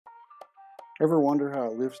Ever wonder how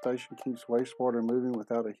a lift station keeps wastewater moving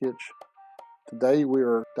without a hitch? Today we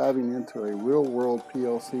are diving into a real-world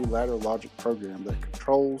PLC Ladder Logic program that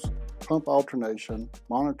controls pump alternation,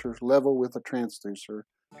 monitors level with a transducer,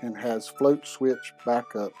 and has float switch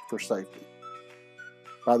backup for safety.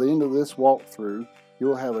 By the end of this walkthrough, you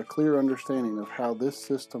will have a clear understanding of how this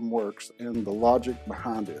system works and the logic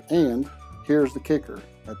behind it. And here's the kicker.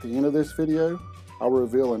 At the end of this video, I'll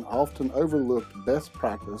reveal an often overlooked best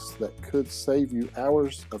practice that could save you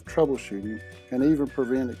hours of troubleshooting and even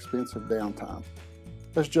prevent expensive downtime.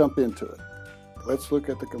 Let's jump into it. Let's look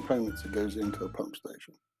at the components that goes into a pump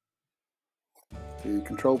station. The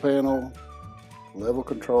control panel, level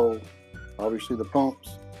control, obviously the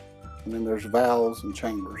pumps, and then there's valves and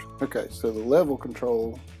chambers. Okay, so the level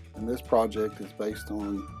control in this project is based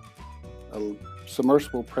on a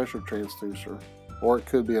submersible pressure transducer, or it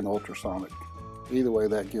could be an ultrasonic. Either way,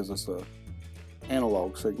 that gives us an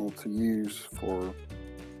analog signal to use for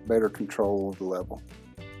better control of the level.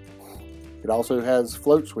 It also has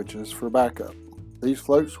float switches for backup. These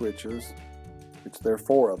float switches, which there are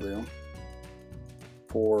 4 of them,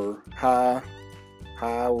 for high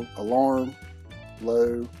alarm,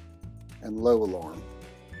 low, and low alarm.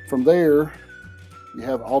 From there, you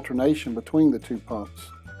have alternation between the 2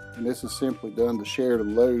 pumps, and this is simply done to share the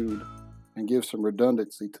load and give some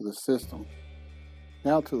redundancy to the system.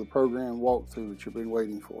 Now to the program walkthrough that you've been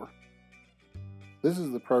waiting for. This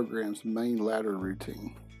is the program's main ladder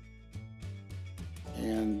routine,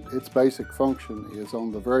 and its basic function is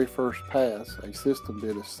on the very first pass, a system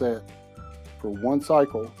bit is set for 1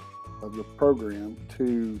 cycle of the program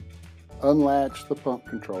to unlatch the pump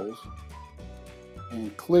controls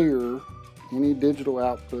and clear any digital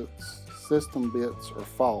outputs, system bits, or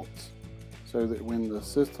faults, so that when the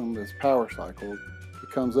system is power cycled, it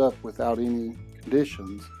comes up without any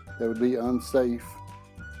conditions that would be unsafe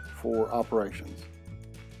for operations.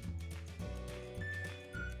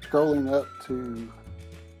 Scrolling up to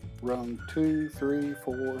rung 2, 3,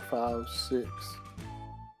 4, 5, 6,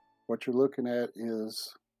 what you're looking at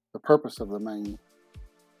is the purpose of the main,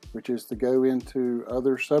 which is to go into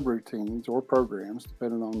other subroutines or programs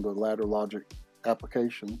depending on the ladder logic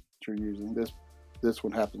application that you're using. This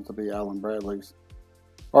one happens to be Allen Bradley's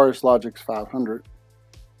RS Logix 500.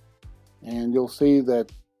 And you'll see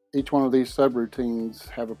that each one of these subroutines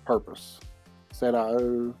have a purpose. Set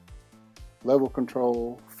IO, level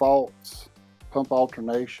control, faults, pump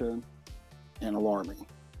alternation, and alarming.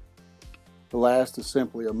 The last is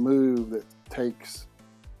simply a move that takes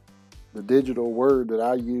the digital word that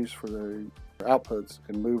I use for the outputs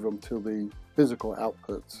and move them to the physical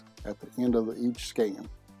outputs at the end of each scan.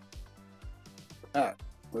 Alright,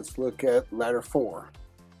 let's look at ladder 4,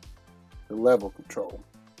 the level control.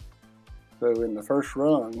 So in the first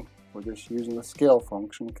rung, we're just using the scale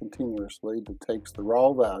function continuously that takes the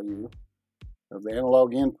raw value of the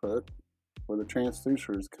analog input where the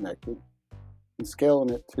transducer is connected and scaling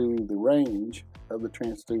it to the range of the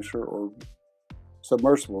transducer or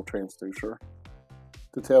submersible transducer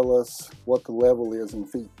to tell us what the level is in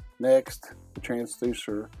feet. Next, the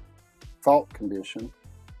transducer fault condition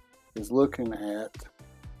is looking at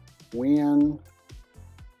when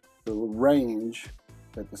the range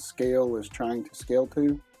that the scale is trying to scale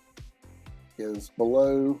to is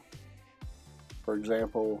below, for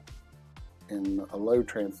example, in a low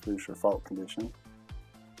transducer fault condition,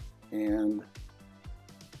 and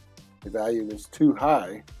the value is too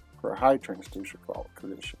high for a high transducer fault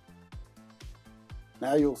condition.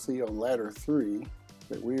 Now you'll see on ladder 3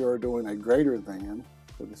 that we are doing a greater than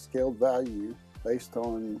for the scaled value based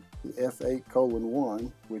on the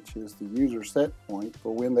F8:1, which is the user set point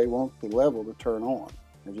for when they want the level to turn on.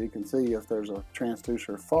 As you can see, if there's a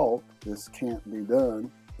transducer fault, this can't be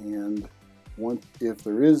done, and if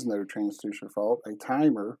there is no transducer fault, a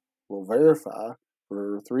timer will verify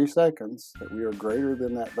for 3 seconds that we are greater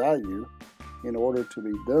than that value in order to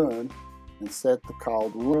be done and set the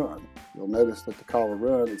call to run. You'll notice that the call to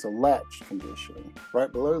run is a latch condition.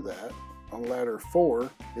 Right below that, on ladder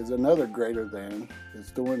 4, is another greater than.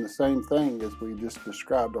 It's doing the same thing as we just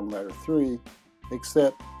described on ladder 3,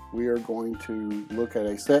 except we are going to look at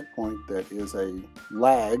a set point that is a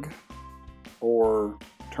lag or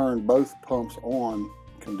turn both pumps on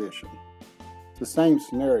condition. It's the same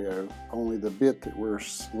scenario, only the bit that we're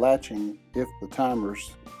latching, if the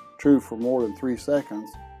timer's true for more than 3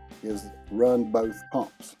 seconds, is run both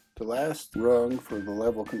pumps. The last rung for the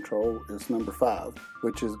level control is number 5,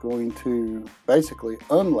 which is going to basically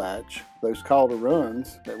unlatch those call to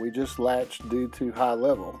runs that we just latched due to high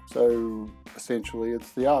level. So essentially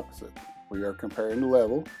it's the opposite. We are comparing the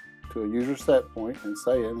level to a user set point and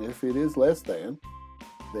saying if it is less than,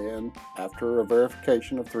 Then, after a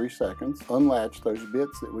verification of 3 seconds, unlatch those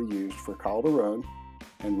bits that we used for call to run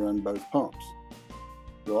and run both pumps.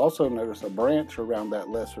 You'll also notice a branch around that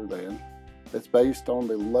lesser than that's based on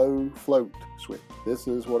the low float switch. This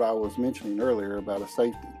is what I was mentioning earlier about a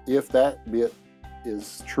safety. If that bit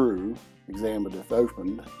is true, examined if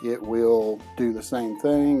opened, it will do the same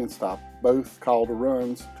thing and stop both call to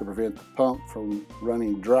runs to prevent the pump from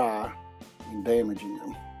running dry and damaging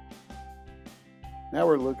them. Now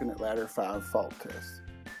we're looking at ladder 5 fault test.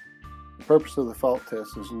 The purpose of the fault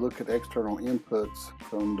test is to look at external inputs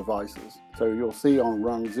from devices. So you'll see on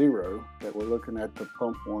rung 0 that we're looking at the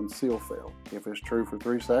pump 1 seal fail. If it's true for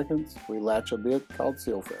 3 seconds, we latch a bit called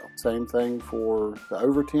seal fail. Same thing for the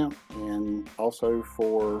over temp and also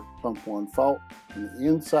for pump 1 fault. And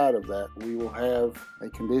inside of that, we will have a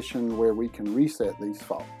condition where we can reset these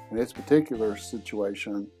faults. In this particular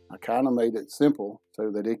situation, I kind of made it simple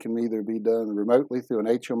so that it can either be done remotely through an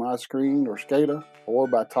HMI screen or SCADA, or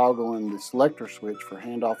by toggling the selector switch for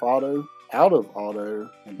handoff auto, out of auto,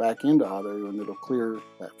 and back into auto, and it'll clear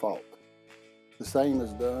that fault. The same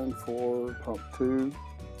is done for pump 2,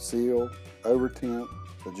 seal, over temp,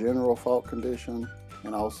 the general fault condition,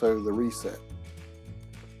 and also the reset.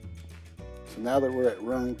 So now that we're at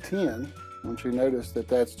rung 10, I want you to notice that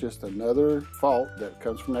that's just another fault that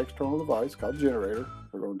comes from an external device called generator.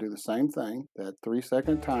 We're going to do the same thing. That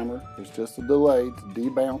 3-second timer is just a delay to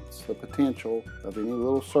debounce the potential of any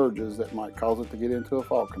little surges that might cause it to get into a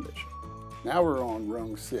fault condition. Now we're on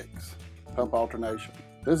rung 6, pump alternation.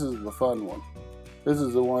 This is the fun one. This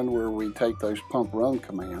is the one where we take those pump run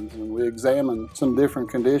commands and we examine some different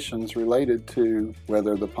conditions related to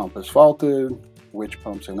whether the pump is faulted, which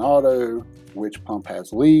pump's in auto, which pump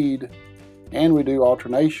has lead, and we do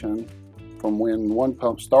alternation from when one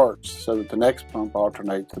pump starts so that the next pump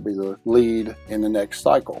alternates to be the lead in the next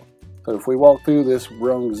cycle. So if we walk through this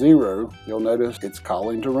rung 0, you'll notice it's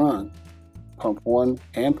calling to run. Pump 1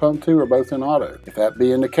 and pump 2 are both in auto. If that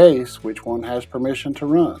being the case, which one has permission to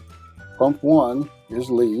run? Pump 1 is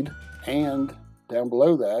lead, and down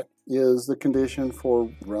below that is the condition for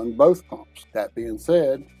run both pumps. That being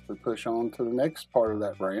said, we push on to the next part of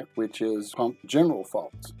that branch, which is pump general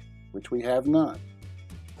faults, which we have none.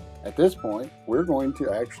 At this point, we're going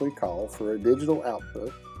to actually call for a digital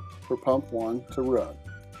output for pump 1 to run,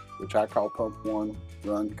 which I call pump 1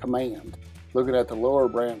 run command. Looking at the lower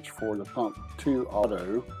branch for the pump 2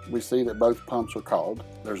 auto, we see that both pumps are called.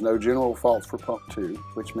 There's no general faults for pump 2,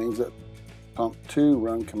 which means that pump 2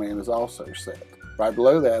 run command is also set. Right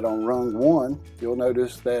below that on rung 1, you'll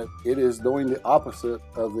notice that it is doing the opposite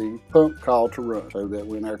of the pump call to run. So that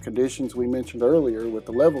when our conditions we mentioned earlier with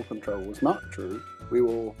the level control was not true, we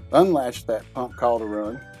will unlatch that pump call to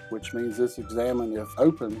run, which means this examine if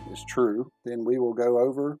open is true. Then we will go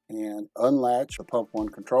over and unlatch the pump 1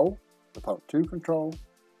 control, the pump 2 control,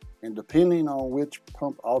 and depending on which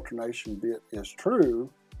pump alternation bit is true,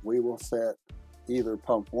 we will set either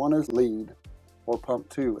pump 1 as lead or pump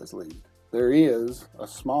 2 as lead. There is a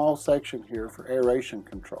small section here for aeration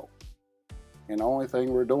control. And the only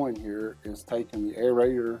thing we're doing here is taking the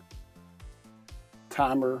aerator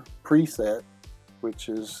timer preset, which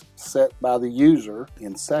is set by the user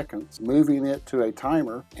in seconds, moving it to a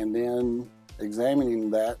timer, and then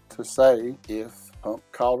examining that to say if pump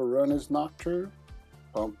call to run is not true,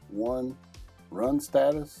 pump 1 run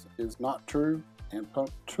status is not true, and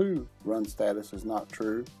pump 2 run status is not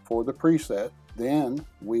true for the preset, then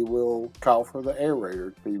we will call for the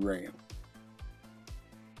aerator to be ran.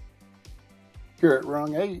 Here at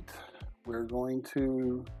rung 8, we're going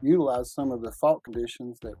to utilize some of the fault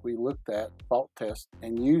conditions that we looked at, fault test,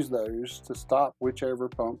 and use those to stop whichever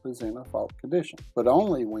pump is in a fault condition. But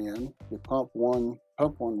only when the pump 1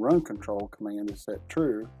 run control command is set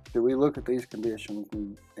true do we look at these conditions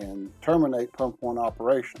and terminate pump 1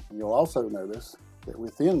 operation. And you'll also notice that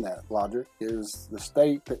within that logic is the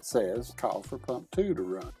state that says call for pump 2 to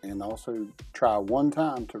run, and also try one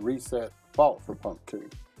time to reset fault for pump 2.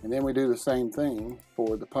 And then we do the same thing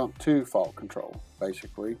for the pump 2 fault control,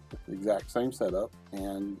 basically with the exact same setup,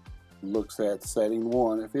 and looks at setting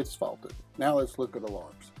 1 if it's faulted. Now let's look at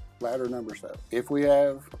alarms. Ladder number 7. If we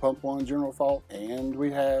have a pump 1 general fault and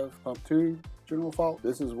we have pump 2 general fault,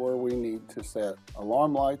 this is where we need to set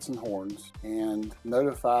alarm lights and horns and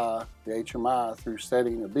notify the HMI through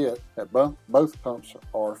setting a bit that both pumps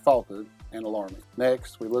are faulted and alarming.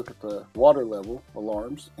 Next, we look at the water level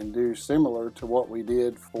alarms and do similar to what we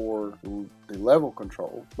did for the level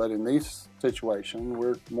control, but in this situation,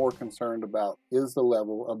 we're more concerned about is the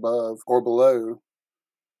level above or below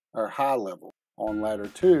our high level. On ladder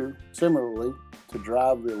 2, similarly, to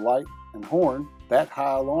drive the light and horn, that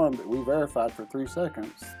high alarm that we verified for 3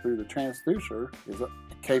 seconds through the transducer is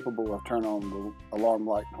capable of turning on the alarm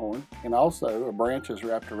light and horn. And also a branch is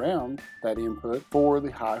wrapped around that input for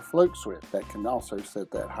the high float switch that can also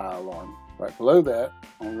set that high alarm. Right below that,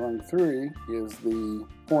 on rung 3, is the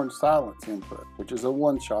horn silence input, which is a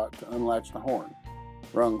one-shot to unlatch the horn.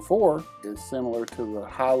 Rung 4 is similar to the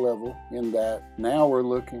high level in that now we're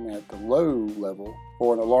looking at the low level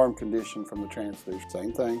for an alarm condition from the transducer.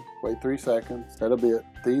 Same thing, wait 3 seconds, set a bit.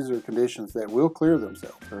 These are conditions that will clear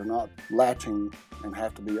themselves. They're not latching and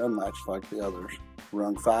have to be unlatched like the others.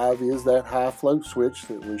 Rung 5 is that high float switch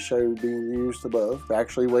that we showed being used above. It's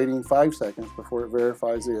actually waiting 5 seconds before it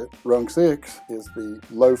verifies it. Rung 6 is the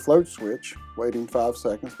low float switch, waiting 5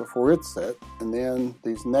 seconds before it's set. And then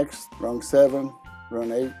these next rung 7,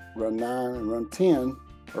 run 8, run 9, and run 10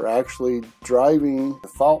 are actually driving the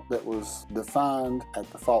fault that was defined at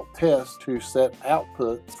the fault test to set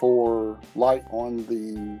outputs for light on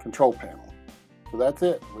the control panel. So that's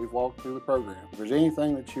it. We've walked through the program. If there's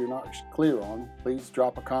anything that you're not clear on, please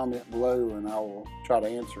drop a comment below and I will try to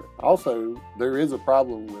answer it. Also, there is a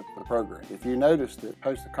problem with the program. If you noticed it,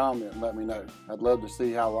 post a comment and let me know. I'd love to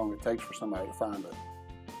see how long it takes for somebody to find it.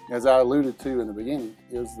 As I alluded to in the beginning,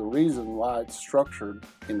 is the reason why it's structured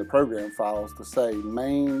in the program files to say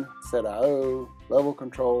main, set IO, level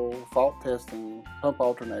control, fault testing, pump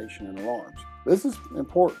alternation, and alarms. This is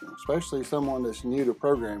important, especially someone that's new to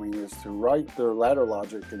programming, is to write their ladder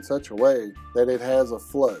logic in such a way that it has a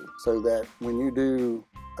flow, so that when you do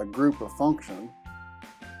a group of function,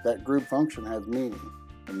 that group function has meaning.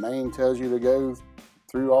 The main tells you to go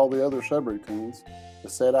through all the other subroutines. The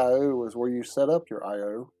set IO is where you set up your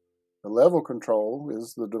IO. The level control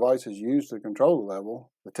is the devices used to control the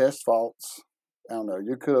level. The test faults, I don't know,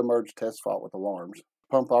 you could have merged test fault with alarms.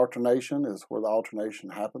 Pump alternation is where the alternation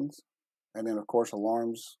happens. And then, of course,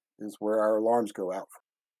 alarms is where our alarms go out.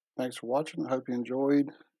 Thanks for watching. I hope you enjoyed.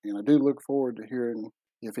 And I do look forward to hearing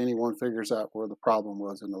if anyone figures out where the problem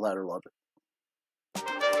was in the ladder logic.